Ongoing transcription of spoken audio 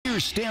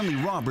Here's Stanley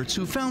Roberts,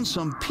 who found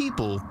some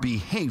people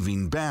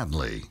behaving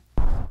badly.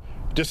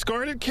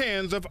 Discarded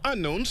cans of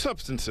unknown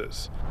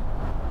substances.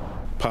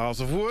 Piles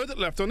of wood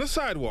left on the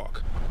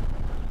sidewalk.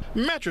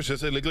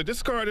 Mattresses illegally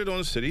discarded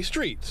on city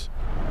streets.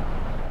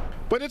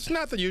 But it's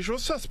not the usual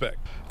suspect.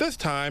 This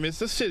time it's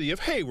the city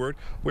of Hayward,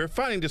 where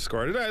finding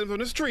discarded items on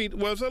the street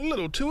was a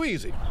little too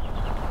easy.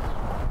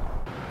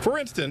 For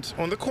instance,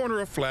 on the corner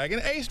of Flag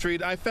and A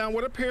Street, I found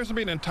what appears to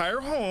be an entire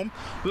home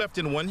left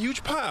in one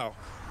huge pile,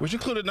 which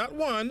included not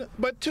one,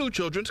 but two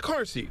children's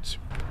car seats.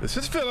 This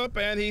is Philip,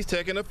 and he's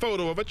taking a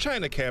photo of a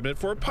china cabinet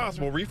for a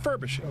possible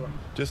refurbishing.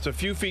 Just a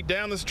few feet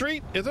down the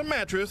street is a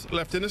mattress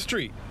left in the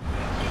street.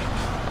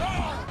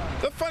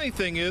 The funny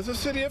thing is, the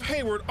city of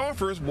Hayward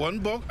offers one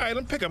bulk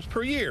item pickups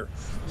per year,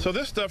 so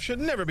this stuff should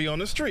never be on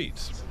the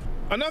streets.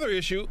 Another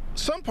issue,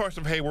 some parts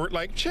of Hayward,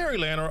 like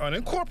Cherryland, are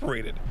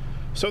unincorporated,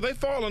 so they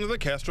fall under the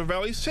Castro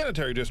Valley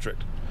Sanitary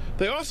District.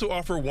 They also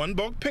offer one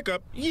bulk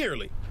pickup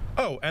yearly.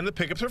 Oh, and the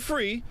pickups are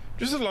free,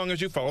 just as long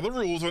as you follow the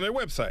rules on their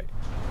website.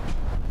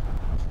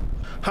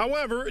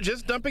 However,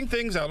 just dumping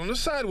things out on the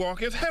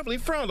sidewalk is heavily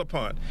frowned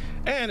upon,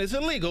 and is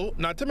illegal,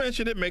 not to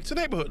mention it makes the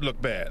neighborhood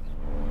look bad.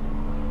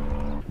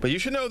 But you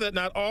should know that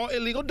not all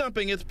illegal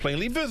dumping is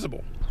plainly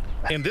visible.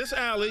 In this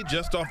alley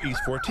just off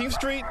East 14th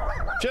Street,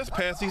 just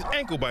past these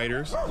ankle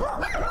biters,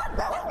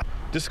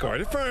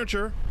 discarded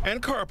furniture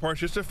and car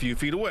parts just a few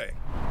feet away.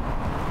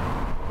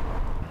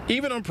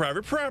 Even on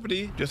private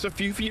property, just a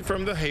few feet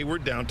from the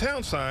Hayward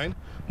downtown sign,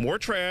 more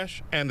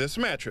trash and this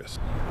mattress.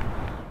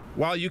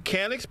 While you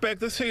can't expect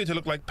the city to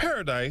look like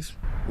paradise,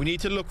 we need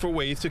to look for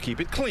ways to keep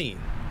it clean,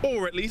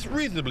 or at least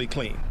reasonably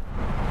clean.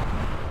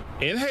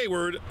 In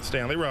Hayward,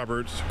 Stanley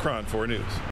Roberts, KRON 4 News.